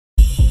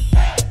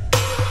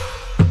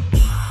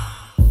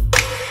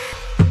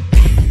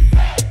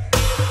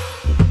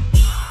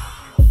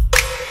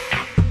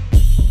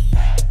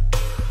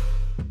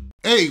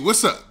Hey,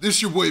 what's up?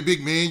 This your boy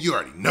Big Man. You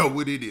already know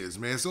what it is,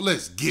 man. So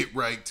let's get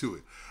right to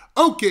it.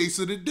 Okay,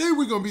 so today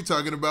we're going to be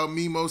talking about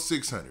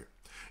Memo600.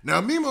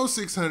 Now,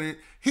 Memo600,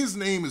 his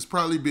name has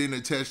probably been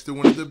attached to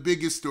one of the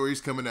biggest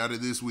stories coming out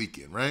of this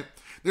weekend, right?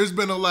 There's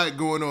been a lot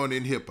going on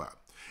in hip-hop.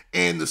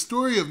 And the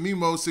story of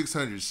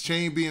Memo600's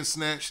chain being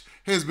snatched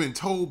has been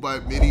told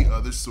by many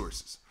other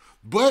sources.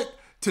 But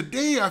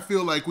today I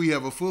feel like we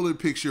have a fuller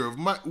picture of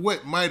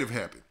what might have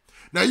happened.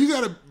 Now, you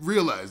got to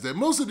realize that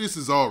most of this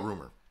is all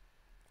rumor.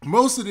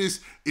 Most of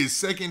this is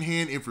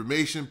secondhand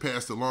information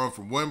passed along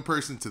from one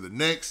person to the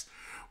next.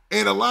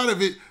 And a lot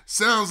of it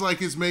sounds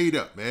like it's made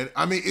up, man.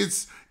 I mean,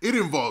 it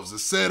involves a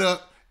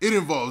setup. It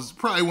involves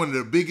probably one of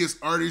the biggest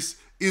artists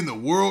in the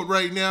world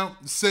right now,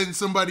 setting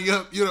somebody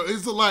up. You know,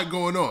 it's a lot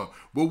going on.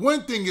 But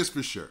one thing is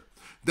for sure,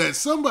 that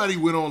somebody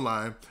went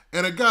online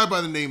and a guy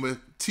by the name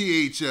of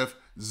THF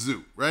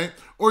Zoo, right?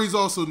 Or he's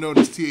also known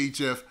as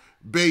THF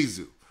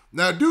Bayzoo.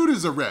 Now, dude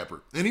is a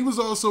rapper, and he was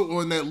also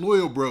on that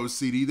Loyal Bros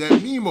CD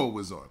that Memo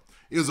was on.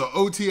 It was an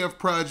OTF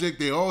project.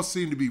 They all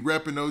seem to be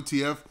repping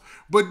OTF.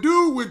 But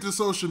dude went to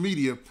social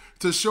media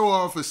to show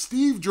off a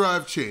Steve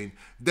Drive chain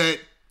that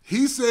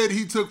he said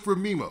he took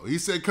from Memo. He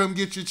said, come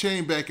get your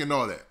chain back and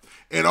all that.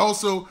 And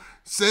also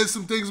said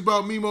some things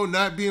about Memo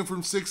not being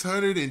from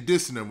 600 and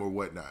dissing him or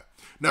whatnot.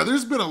 Now,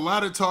 there's been a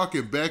lot of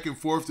talking back and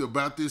forth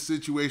about this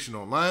situation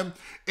online,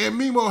 and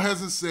Memo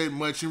hasn't said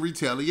much in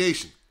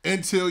retaliation.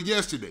 Until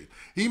yesterday,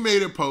 he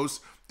made a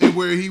post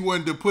where he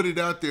wanted to put it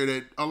out there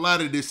that a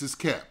lot of this is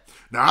cap.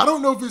 Now, I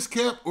don't know if it's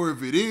cap or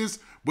if it is,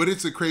 but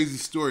it's a crazy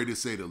story to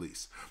say the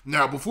least.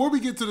 Now, before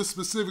we get to the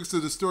specifics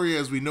of the story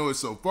as we know it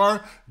so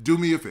far, do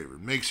me a favor.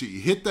 Make sure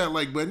you hit that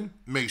like button,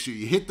 make sure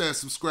you hit that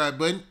subscribe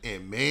button,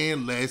 and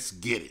man, let's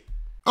get it.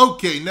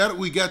 Okay, now that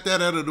we got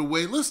that out of the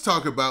way, let's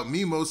talk about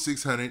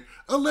Memo600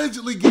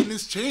 allegedly getting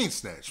his chain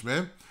snatched,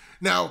 man.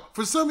 Now,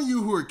 for some of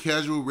you who are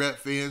casual rap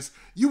fans,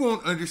 you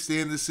won't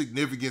understand the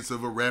significance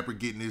of a rapper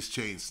getting his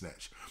chain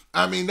snatched.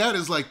 I mean, that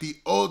is like the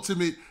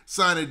ultimate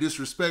sign of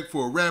disrespect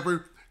for a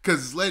rapper,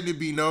 because it's letting it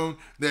be known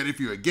that if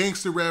you're a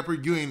gangster rapper,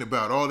 you ain't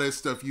about all that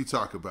stuff you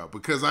talk about,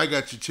 because I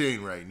got your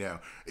chain right now.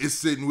 It's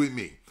sitting with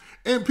me.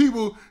 And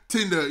people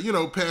tend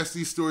to, pass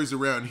these stories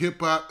around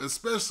hip-hop,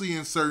 especially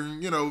in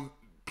certain,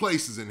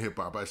 places in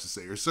hip-hop, I should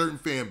say, or certain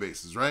fan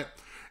bases, right?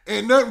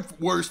 And nothing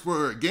worse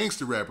for a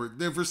gangster rapper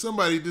than for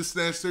somebody to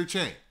snatch their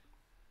chain.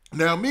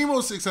 Now,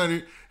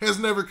 Memo600 has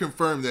never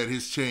confirmed that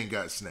his chain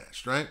got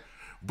snatched, right?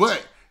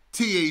 But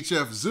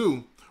THF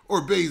Zoo,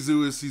 or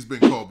Bayzoo as he's been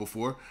called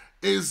before,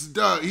 he's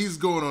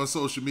going on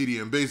social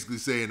media and basically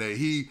saying that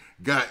he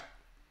got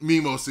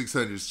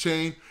Memo600's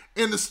chain.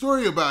 And the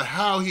story about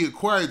how he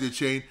acquired the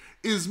chain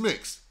is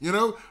mixed.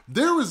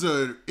 There was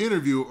an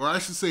interview, or I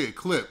should say a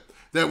clip,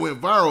 that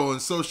went viral on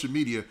social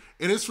media,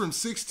 and it's from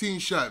 16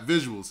 Shot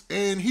Visuals,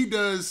 and he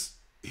does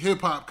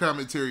hip-hop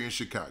commentary in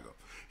Chicago.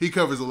 He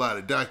covers a lot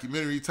of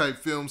documentary-type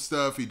film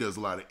stuff. He does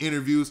a lot of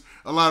interviews.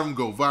 A lot of them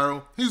go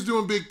viral. He's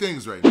doing big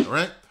things right now,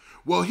 right?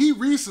 Well, he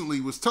recently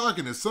was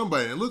talking to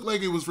somebody, and it looked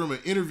like it was from an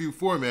interview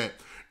format,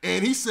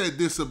 and he said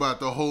this about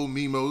the whole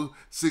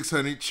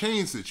Memo600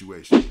 chain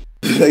situation.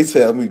 They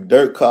tell me,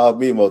 Durk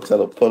called Memo,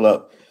 tell him pull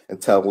up and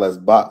tell him let's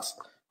box.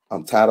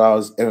 I'm tired of all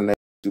this internet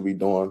you be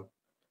doing.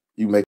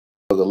 You make it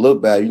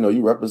look bad.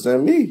 You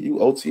represent me. You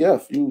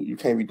OTF. You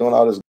can't be doing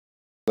all this.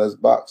 Let's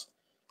box.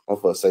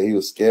 Motherfucker say he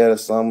was scared of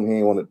something. He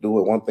didn't want to do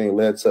it. One thing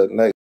led to the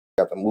next.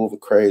 Got to moving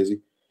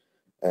crazy.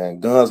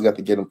 And guns got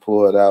to get him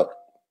pulled out.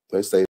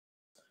 They say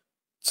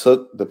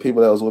took the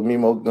people that was with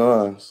Memo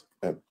guns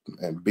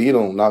and beat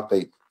them, knocked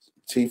their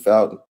teeth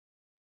out.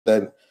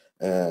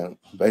 And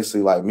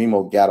basically like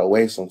Memo got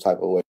away some type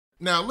of way.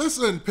 Now let's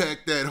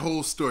unpack that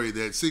whole story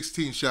that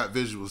 16 Shot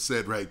Visuals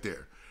said right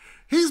there.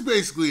 He's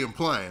basically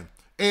implying,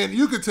 and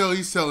you could tell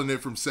he's telling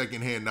it from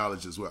secondhand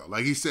knowledge as well.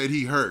 Like he said,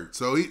 he heard.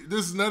 So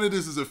none of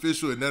this is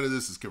official and none of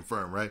this is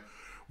confirmed, right?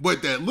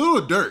 But that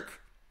little Durk,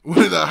 one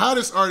of the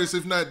hottest artists,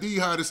 if not the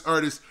hottest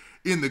artist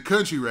in the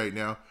country right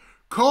now,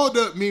 called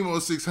up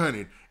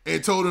Memo600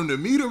 and told him to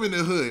meet him in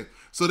the hood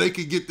so they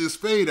could get this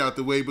fade out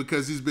the way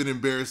because he's been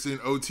embarrassing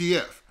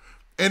OTF.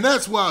 And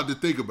that's wild to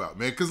think about,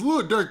 man, because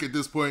Lil Durk at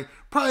this point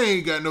probably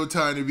ain't got no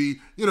time to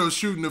be,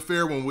 shooting a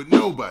fair one with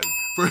nobody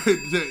for,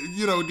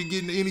 to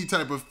get into any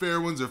type of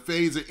fair ones or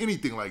fades or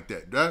anything like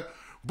that, right?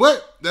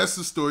 But that's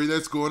the story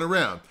that's going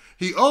around.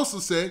 He also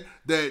said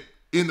that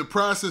in the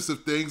process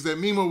of things that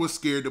Memo was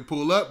scared to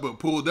pull up, but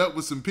pulled up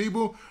with some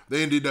people.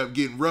 They ended up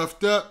getting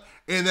roughed up,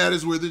 and that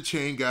is where the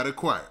chain got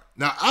acquired.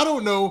 Now, I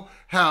don't know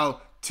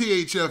how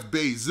THF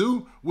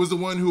Bayzoo was the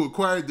one who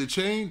acquired the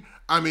chain.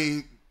 I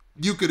mean,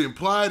 you could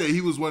imply that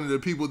he was one of the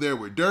people there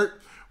with Durk,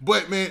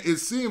 but man, it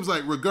seems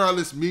like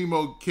regardless,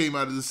 Memo came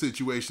out of the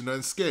situation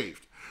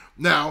unscathed.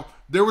 Now,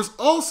 there was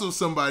also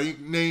somebody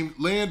named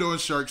Land on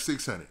Shark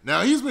 600.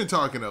 Now, he's been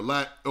talking a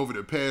lot over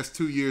the past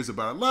 2 years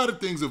about a lot of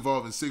things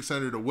involving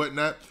 600 or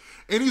whatnot,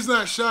 and he's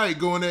not shy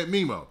going at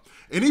Memo.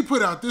 And he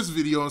put out this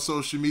video on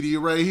social media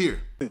right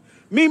here.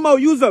 Memo,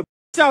 you's a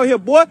out here,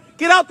 boy.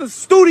 Get out the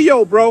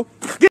studio, bro.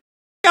 Get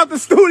out the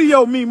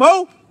studio,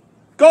 Memo.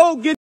 Go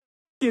get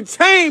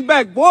chain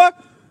back, boy.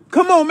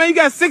 Come on, man. You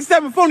got 6,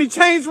 7 phony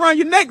chains around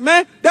your neck,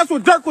 man. That's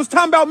what Durk was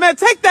talking about, man.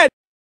 Take that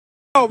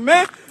out,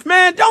 man.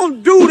 Man,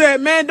 don't do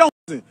that, man. Don't.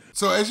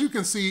 So as you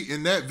can see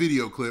in that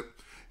video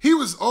clip, he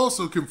was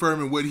also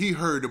confirming what he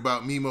heard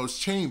about Memo's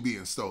chain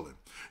being stolen.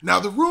 Now,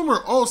 the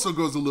rumor also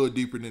goes a little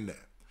deeper than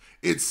that.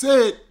 It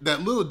said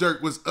that Lil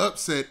Durk was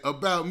upset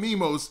about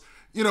Memo's,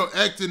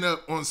 acting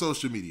up on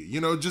social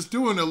media, just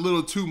doing a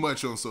little too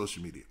much on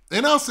social media.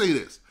 And I'll say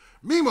this,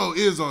 Memo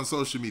is on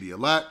social media a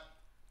lot.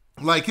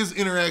 Like his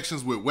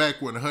interactions with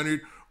Whack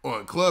 100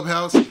 on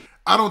Clubhouse,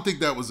 I don't think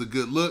that was a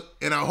good look.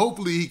 And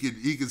hopefully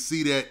he could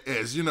see that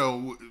as,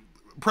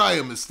 probably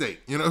a mistake,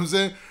 you know what I'm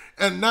saying?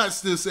 And not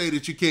to say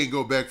that you can't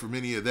go back from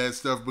any of that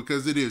stuff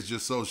because it is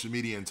just social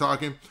media and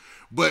talking.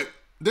 But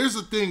there's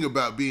a thing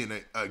about being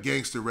a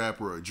gangster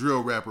rapper or a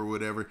drill rapper or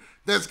whatever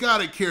that's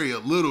got to carry a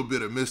little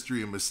bit of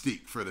mystery and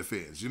mystique for the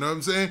fans. You know what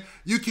I'm saying?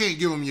 You can't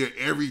give them your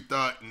every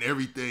thought and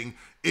everything.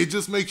 It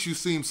just makes you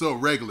seem so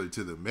regular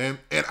to them, man.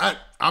 And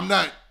I'm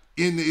not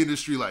in the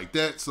industry like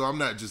that, so I'm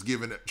not just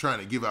trying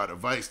to give out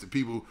advice to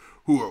people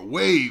who are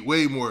way,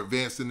 way more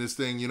advanced in this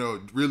thing,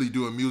 really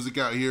doing music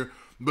out here.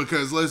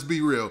 Because let's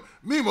be real,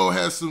 Memo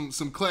has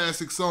some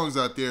classic songs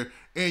out there,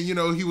 and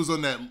he was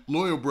on that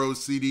Loyal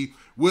Bros CD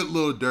with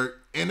Lil Durk,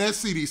 and that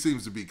CD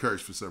seems to be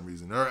cursed for some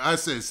reason. Or I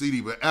said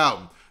CD, but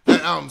album.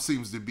 That album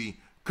seems to be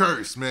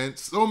cursed, man.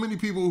 So many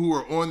people who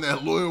are on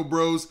that Loyal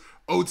Bros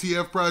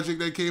OTF project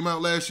that came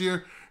out last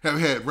year have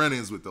had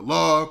run-ins with the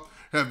law,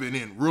 have been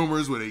in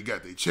rumors where they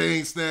got their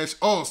chain snatched,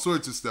 all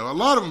sorts of stuff. A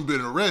lot of them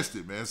been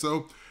arrested, man.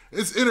 So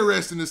it's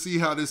interesting to see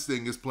how this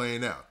thing is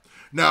playing out.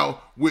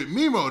 Now, with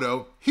Memo,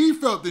 though, he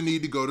felt the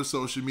need to go to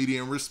social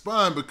media and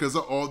respond because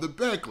of all the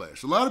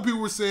backlash. A lot of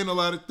people were saying a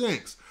lot of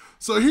things.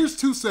 So here's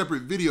 2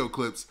 separate video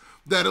clips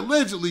that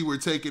allegedly were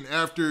taken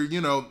after,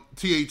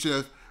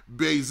 THF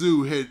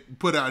Bayzoo had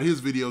put out his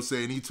video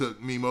saying he took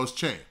Memo's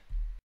chain.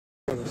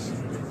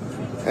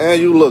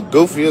 And you look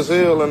goofy as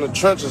hell in the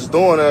trenches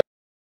doing that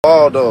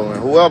all though.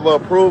 And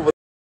whoever approved it,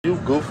 you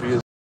goofy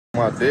as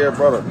my dear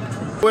brother.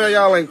 Well,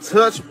 y'all ain't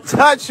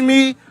touch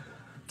me,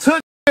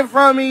 took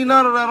from me,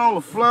 none of that on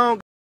the floor.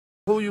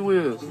 Who you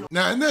is.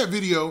 Now, in that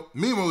video,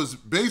 Memo is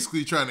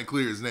basically trying to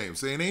clear his name,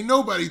 saying ain't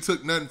nobody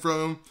took nothing from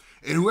him,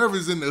 and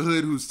whoever's in the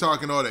hood who's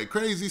talking all that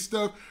crazy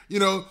stuff,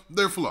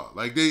 they're flawed.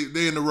 Like,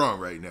 they in the wrong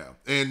right now,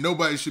 and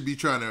nobody should be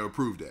trying to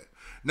approve that.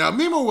 Now,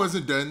 Memo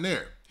wasn't done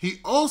there. He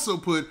also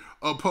put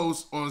a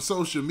post on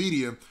social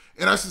media,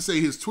 and I should say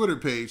his Twitter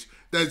page,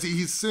 that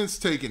he's since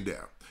taken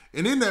down.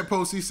 And in that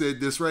post, he said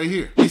this right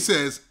here. He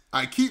says,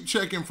 "I keep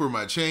checking for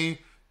my chain,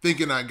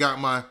 thinking I got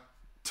my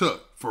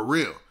took, for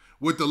real,"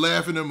 with the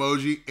laughing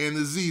emoji and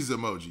the Z's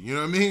emoji, you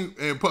know what I mean?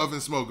 And puff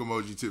and smoke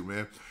emoji too,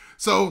 man.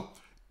 So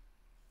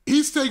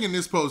he's taking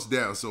this post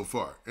down so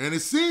far. And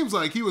it seems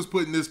like he was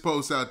putting this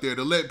post out there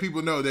to let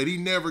people know that he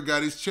never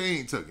got his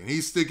chain taken.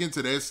 He's sticking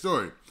to that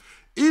story.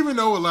 Even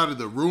though a lot of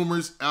the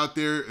rumors out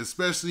there,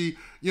 especially,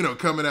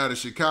 coming out of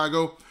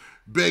Chicago,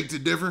 beg to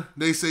differ.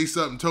 They say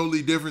something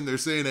totally different. They're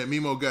saying that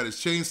Memo got his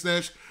chain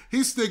snatched.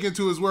 He's sticking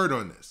to his word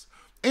on this.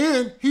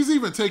 And he's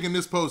even taking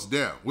this post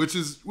down, which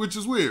is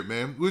weird,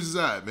 man, which is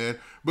odd, man,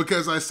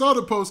 because I saw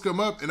the post come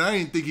up and I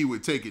didn't think he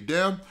would take it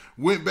down.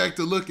 Went back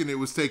to look and it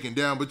was taken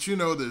down, but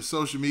the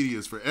social media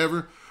is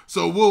forever.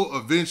 So we'll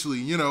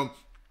eventually,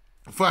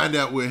 find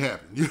out what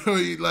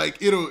happened.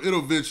 Like it'll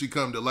eventually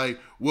come to light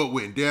what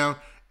went down.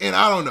 And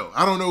I don't know.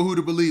 I don't know who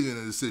to believe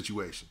in this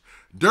situation.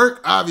 Durk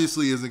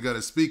obviously isn't going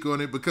to speak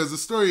on it because the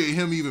story of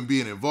him even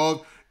being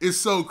involved is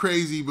so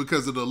crazy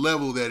because of the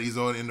level that he's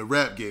on in the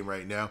rap game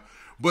right now.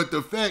 But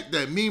the fact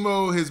that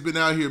Memo has been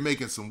out here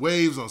making some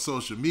waves on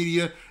social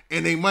media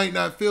and they might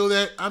not feel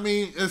that, I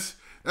mean,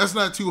 that's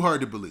not too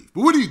hard to believe.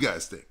 But what do you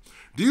guys think?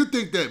 Do you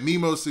think that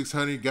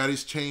Memo600 got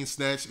his chain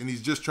snatched and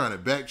he's just trying to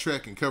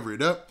backtrack and cover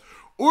it up?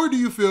 Or do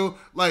you feel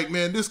like,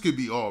 man, this could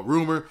be all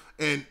rumor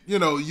and,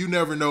 you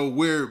never know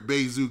where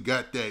Bayzoo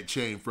got that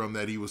chain from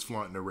that he was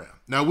flaunting around?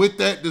 Now, with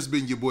that, this has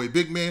been your boy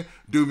Big Man.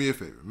 Do me a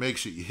favor. Make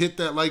sure you hit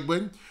that like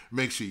button.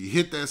 Make sure you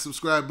hit that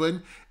subscribe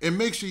button. And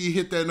make sure you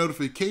hit that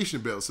notification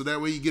bell so that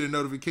way you get a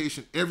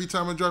notification every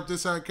time I drop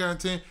this out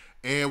content.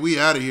 And we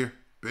out of here.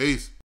 Peace.